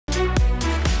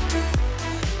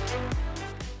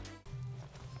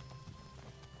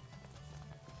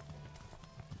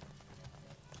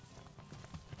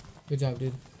Good job,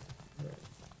 dude.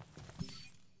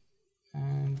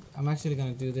 And I'm actually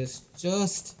gonna do this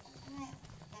just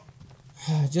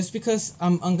because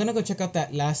I'm gonna go check out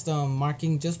that last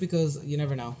marking, just because you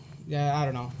never know. Yeah, I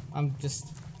don't know.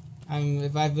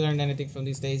 If I've learned anything from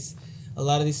these days, a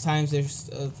lot of these times there's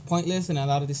pointless, and a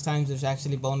lot of these times there's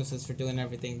actually bonuses for doing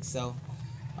everything. So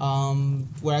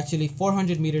we're actually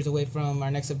 400 meters away from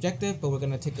our next objective, but we're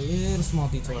gonna take a little small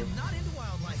detour.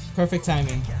 Perfect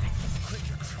timing.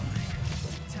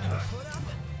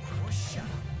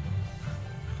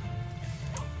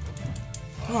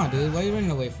 Come on, dude. What are you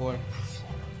running away for?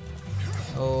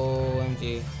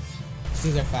 OMG.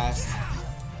 These are fast.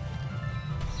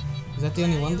 Is that the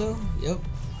only one, though? Yep.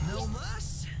 No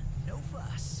muss, no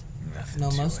fuss.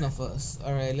 No muss, no fuss.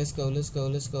 Alright, let's go, let's go,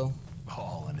 let's go.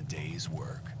 All in a day's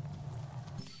work.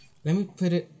 Let me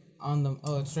put it on the...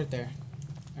 Oh, it's right there.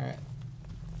 Alright.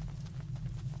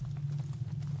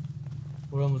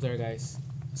 We're almost there, guys.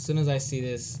 As soon as I see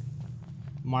this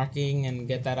marking and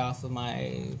get that off of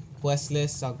my quest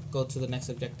list, I'll go to the next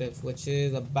objective, which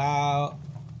is about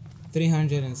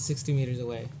 360 meters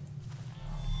away.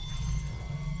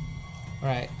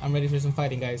 Alright, I'm ready for some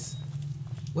fighting, guys.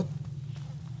 What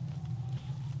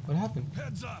happened?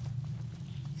 Heads up.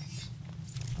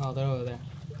 Oh, they're over there.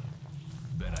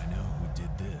 Bet I know who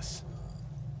did this.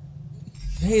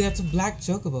 Hey, that's a black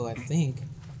chocobo, I think.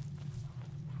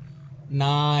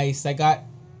 Nice, I got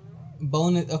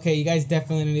bonus. Okay, you guys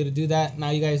definitely need to do that. Now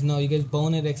you guys know, you get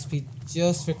bonus XP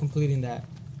just for completing that.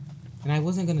 And I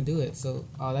wasn't gonna do it, so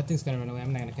oh, that thing's gonna run away.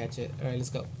 I'm not gonna catch it. All right, let's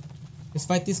go. Let's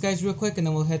fight these guys real quick, and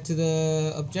then we'll head to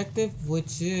the objective,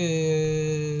 which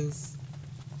is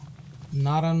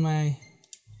not on my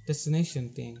destination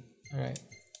thing. All right.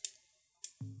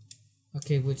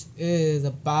 Okay, which is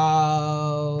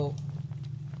about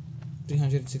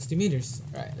 360 meters.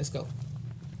 All right, let's go.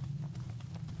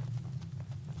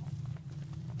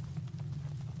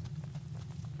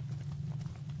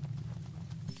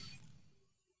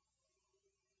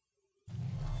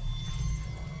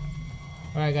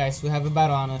 Alright guys, we have a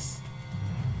battle on us.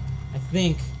 I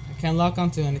think I can't lock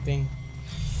onto anything.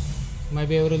 Might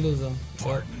be able to lose them.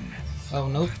 Oh,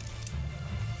 nope.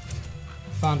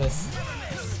 Found us.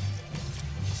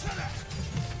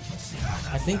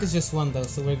 I think it's just one though,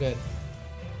 so we're good.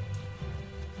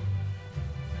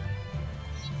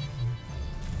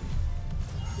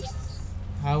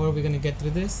 How are we gonna get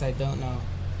through this? I don't know.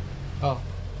 Oh,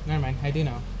 never mind. I do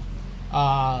know.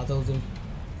 Those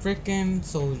freaking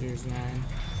soldiers, man.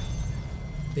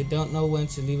 They don't know when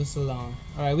to leave us alone.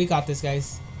 Alright, we got this,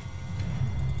 guys.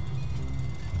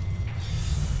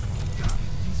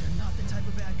 These are not the type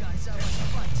of bad guys I want to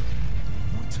fight.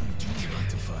 What time do you like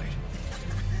to fight?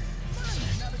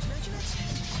 Now that you mention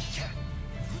it.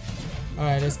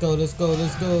 Alright, let's go, let's go,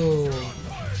 let's go.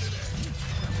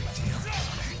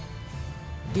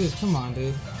 Dude, come on,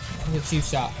 dude. That's a cheap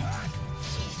shot.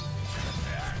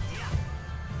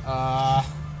 Alright,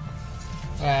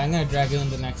 I'm gonna drag in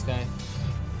the next guy.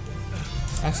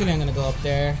 Actually, I'm gonna go up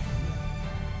there,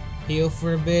 heal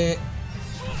for a bit,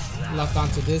 lock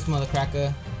onto this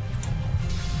mothercracker,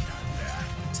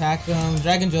 attack him,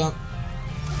 dragon jump.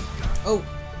 Oh,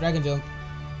 dragon jump.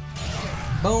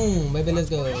 Boom, baby,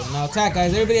 let's go. Now attack,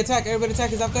 guys. Everybody attack. Everybody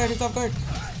attack. He's off guard. He's off guard.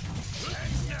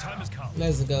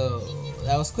 Let's go.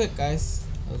 That was quick, guys.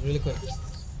 That was really quick.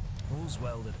 All's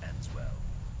well that ends well.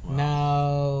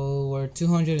 Now we're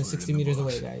 260 meters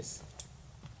away, guys.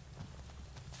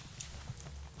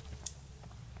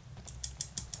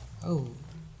 Oh,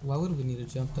 why would we need to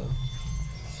jump though?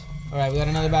 Alright, we got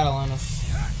another battle on us.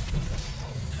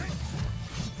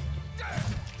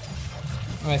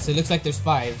 Alright, so it looks like there's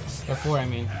 5 or 4, I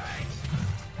mean.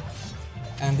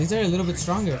 And these are a little bit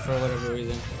stronger for whatever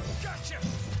reason.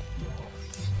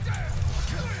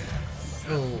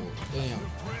 Oh, damn.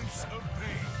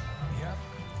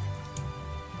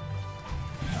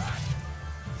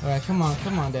 Alright, come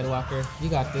on, Deadwalker. You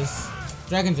got this.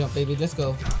 Dragon jump, baby. Let's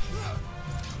go.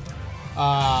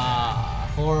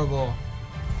 Ah, horrible.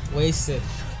 Wasted.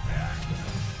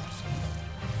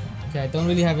 Okay, I don't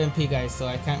really have MP, guys, so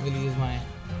I can't really use my...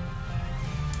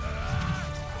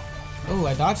 Oh,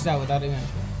 I dodged that without even...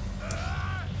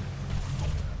 Oh,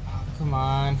 come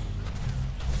on.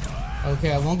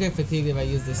 Okay, I won't get fatigued if I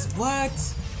use this. What?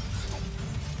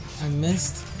 I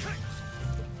missed.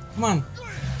 Come on.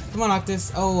 Come on,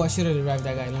 Octus. Oh, I should have revived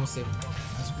that guy. Let me see.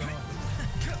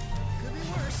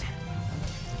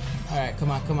 Alright,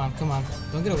 come on.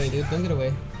 Don't get away, dude. Don't get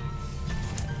away.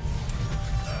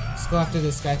 Let's go after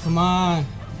this guy. Come on.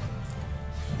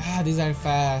 Ah, these are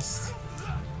fast.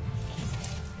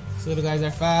 These little guys are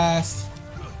fast.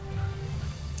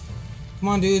 Come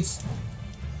on, dudes.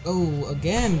 Oh,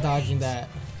 again dodging that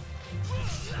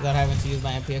without having to use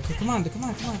my MP. Okay, come on.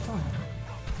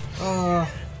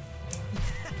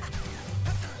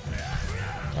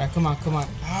 Alright, come on.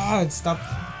 Ah, stop.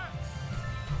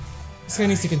 This guy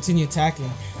needs to continue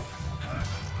attacking.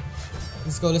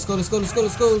 Let's go,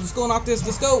 knock this,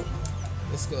 let's go.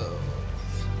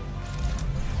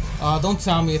 Oh, don't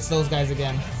tell me it's those guys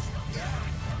again.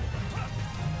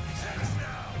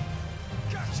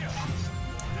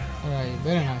 Alright,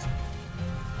 better not.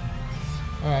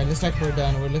 Alright, looks like we're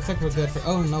done. Looks like we're good for.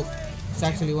 Oh, nope. It's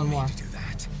actually one more.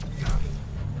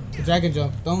 The dragon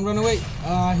jump. Don't run away.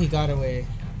 Ah, he got away.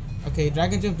 Okay,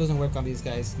 dragon jump doesn't work on these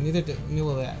guys. Neither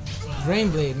will that.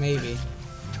 Drain blade, maybe.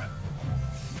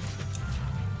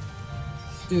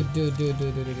 Dude.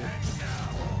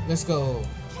 Let's go.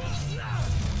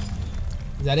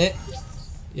 Is that it?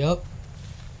 Yup.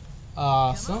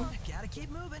 Awesome. Gotta keep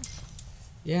moving.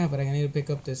 Yeah, but I need to pick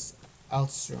up this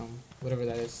Outstrom, whatever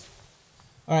that is.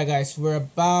 Alright guys, we're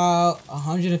about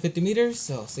 150 meters,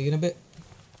 so see you in a bit.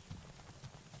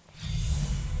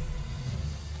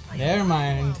 Never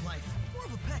mind.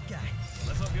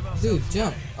 Dude,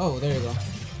 jump. Oh, there you go.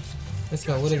 Let's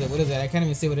go. What is it? I can't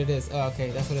even see what it is. Oh,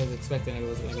 okay, that's what I was expecting it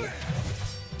was going to be.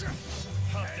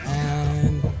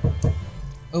 And...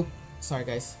 oh, sorry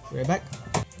guys. Be right back.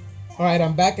 Alright,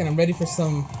 I'm back and I'm ready for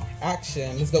some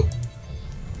action. Let's go.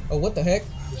 Oh, what the heck?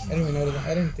 I didn't even know that.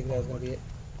 I didn't think that was going to be it.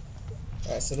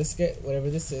 Alright, so let's get whatever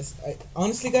this is.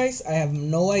 Honestly, guys, I have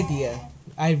no idea.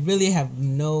 I really have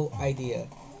no idea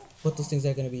what those things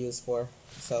are going to be used for.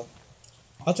 So,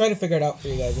 I'll try to figure it out for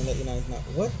you guys and let you know.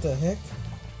 What the heck?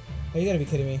 Oh, you gotta be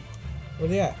kidding me. Where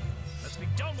they at? Let's be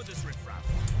done with this riffraff.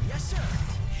 Yes, sir.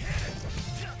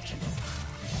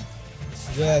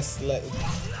 Yes,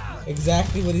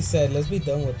 exactly what he said. Let's be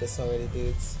done with this already,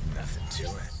 dudes. Nothing to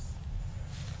it.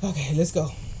 Okay, let's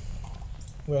go.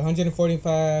 We're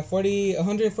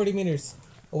 140 meters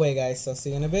away, guys. So,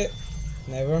 see you in a bit.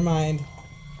 Never mind.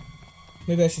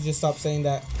 Maybe I should just stop saying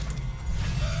that.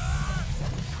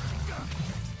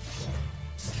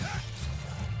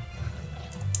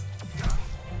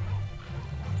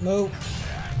 Nope.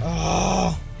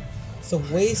 Ah, it's a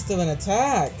waste of an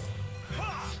attack.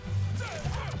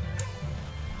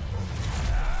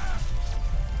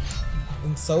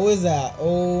 And so is that.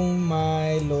 Oh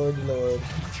my lord. You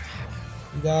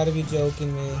gotta be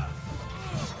joking me.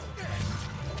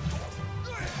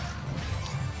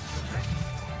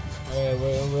 Alright,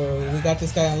 we got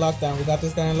this guy on lockdown.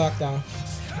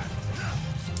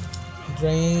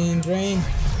 Drain.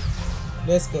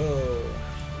 Let's go.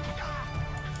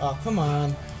 Oh, come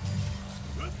on.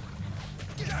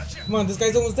 Come on, this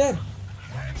guy's almost dead.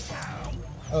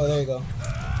 Oh, there you go.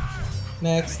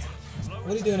 Next.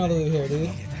 What are you doing all the way here, dude?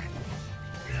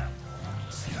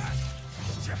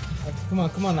 Okay, come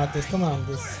on, knock this. Come on,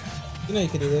 this. You know you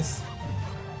can do this.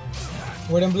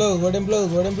 Where them blows?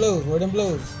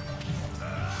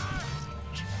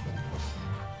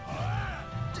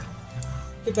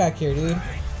 Get back here, dude.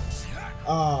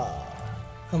 Ah,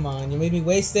 come on, you made me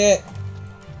waste it.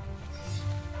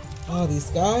 Oh, these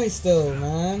guys still,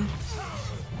 man.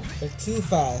 They're too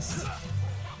fast.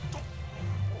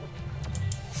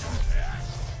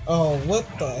 Oh, what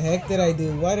the heck did I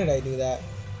do? Why did I do that?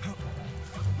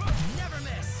 Never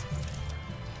miss.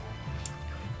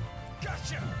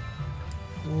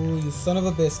 Ooh, you son of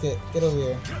a biscuit. Get over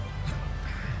here.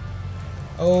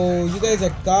 Oh, you guys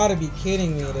are gotta be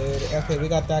kidding me, dude. Okay, we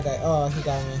got that guy. Oh, he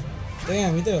got me.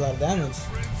 Damn, he did a lot of damage.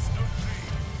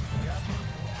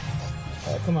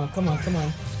 Alright, come on. Come on,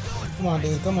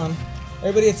 dude, come on.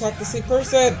 Everybody attack the same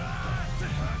person!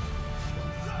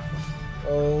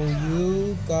 Oh,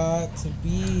 you got to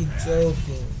be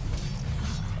joking.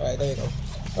 Alright, there you go.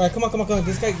 Alright, come on.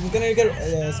 This guy, we're gonna get it.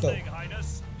 Yeah, let's go.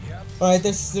 Alright,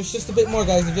 there's just a bit more,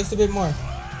 guys. There's just a bit more.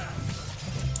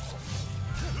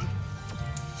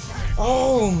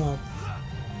 Oh my.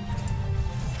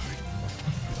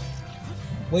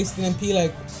 Wasting MP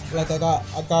like I got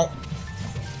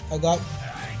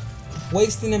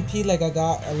wasting MP like I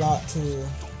got a lot to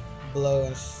blow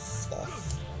and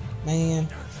stuff. Man,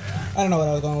 I don't know what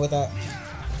I was going with that.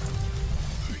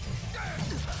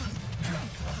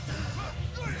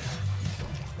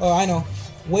 Oh, I know.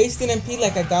 Wasting MP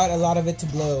like I got a lot of it to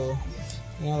blow.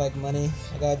 You know, like money.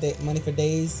 I got money for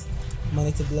days,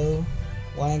 money to blow.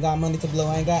 Well, I ain't got money to blow.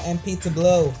 I ain't got MP to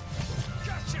blow.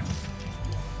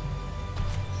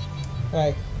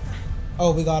 Alright.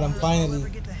 Oh, we got him finally.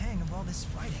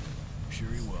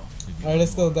 Alright,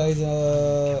 let's go, guys.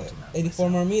 84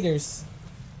 more meters.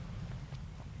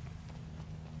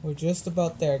 We're just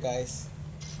about there, guys.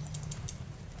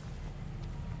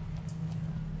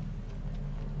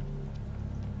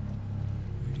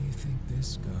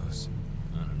 this goes.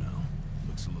 I don't know.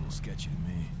 Looks a little sketchy to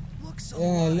me. Looks a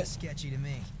Yeah, lot sketchy to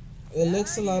me. It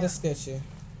looks a lot of sketchy.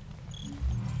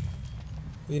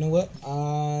 But you know what?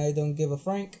 I don't give a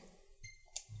frank.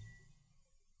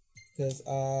 Because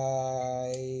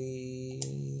I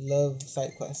love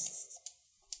side quests.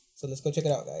 So let's go check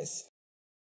it out, guys.